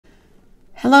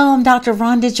Hello, I'm Dr.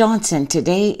 Rhonda Johnson.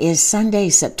 Today is Sunday,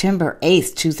 September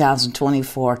 8th,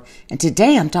 2024, and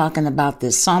today I'm talking about the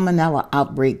Salmonella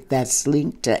outbreak that's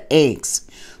linked to eggs.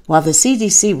 While the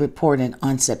CDC reported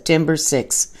on September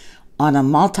 6th on a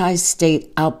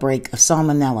multi-state outbreak of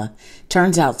Salmonella,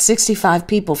 turns out 65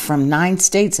 people from 9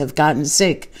 states have gotten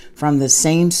sick from the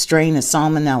same strain of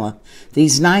Salmonella.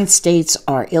 These 9 states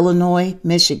are Illinois,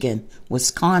 Michigan,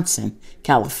 Wisconsin,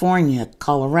 California,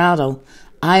 Colorado,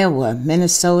 Iowa,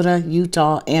 Minnesota,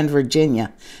 Utah, and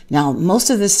Virginia. Now,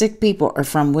 most of the sick people are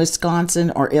from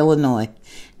Wisconsin or Illinois,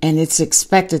 and it's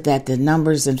expected that the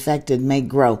numbers infected may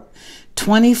grow.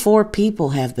 24 people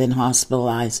have been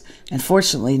hospitalized, and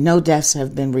fortunately, no deaths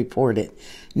have been reported.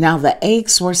 Now, the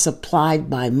eggs were supplied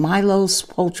by Milo's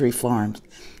Poultry Farms.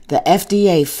 The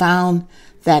FDA found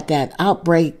that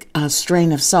outbreak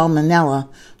strain of Salmonella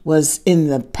was in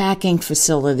the packing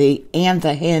facility and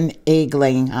the hen egg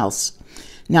laying house.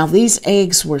 Now, these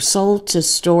eggs were sold to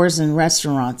stores and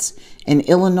restaurants in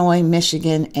Illinois,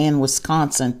 Michigan, and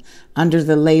Wisconsin under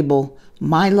the label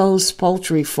Milo's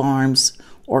Poultry Farms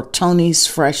or Tony's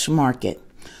Fresh Market.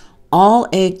 All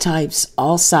egg types,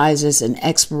 all sizes, and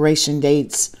expiration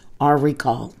dates are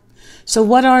recalled. So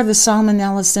what are the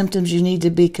Salmonella symptoms you need to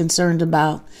be concerned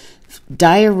about?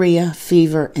 Diarrhea,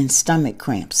 fever, and stomach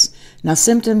cramps. Now,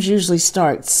 symptoms usually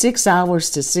start 6 hours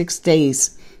to 6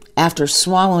 days after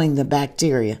swallowing the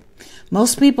bacteria.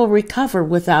 Most people recover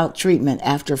without treatment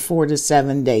after 4 to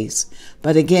 7 days.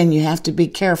 But again, you have to be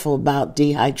careful about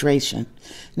dehydration.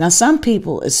 Now, some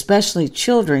people, especially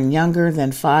children younger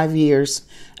than 5 years,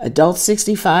 adults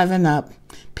 65 and up,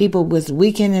 people with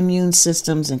weakened immune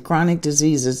systems and chronic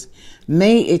diseases,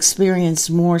 may experience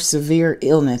more severe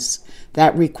illness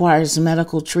that requires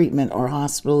medical treatment or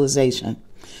hospitalization.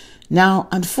 Now,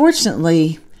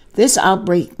 unfortunately, this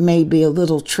outbreak may be a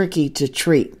little tricky to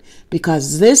treat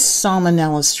because this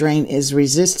Salmonella strain is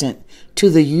resistant to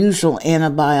the usual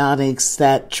antibiotics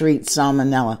that treat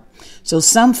Salmonella. So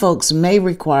some folks may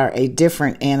require a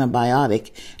different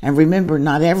antibiotic. And remember,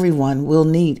 not everyone will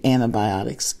need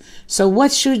antibiotics. So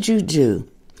what should you do?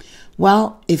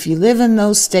 Well, if you live in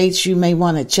those states, you may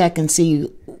want to check and see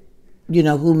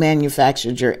who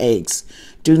manufactured your eggs.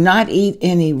 Do not eat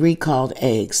any recalled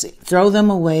eggs. Throw them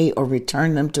away or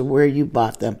return them to where you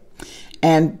bought them.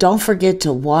 And don't forget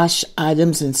to wash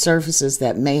items and surfaces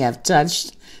that may have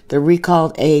touched the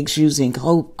recalled eggs using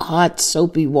hot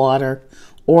soapy water,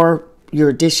 or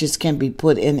your dishes can be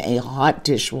put in a hot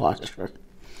dishwasher.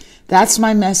 That's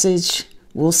my message.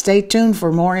 We'll stay tuned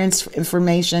for more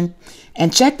information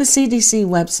and check the CDC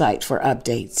website for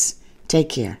updates. Take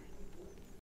care.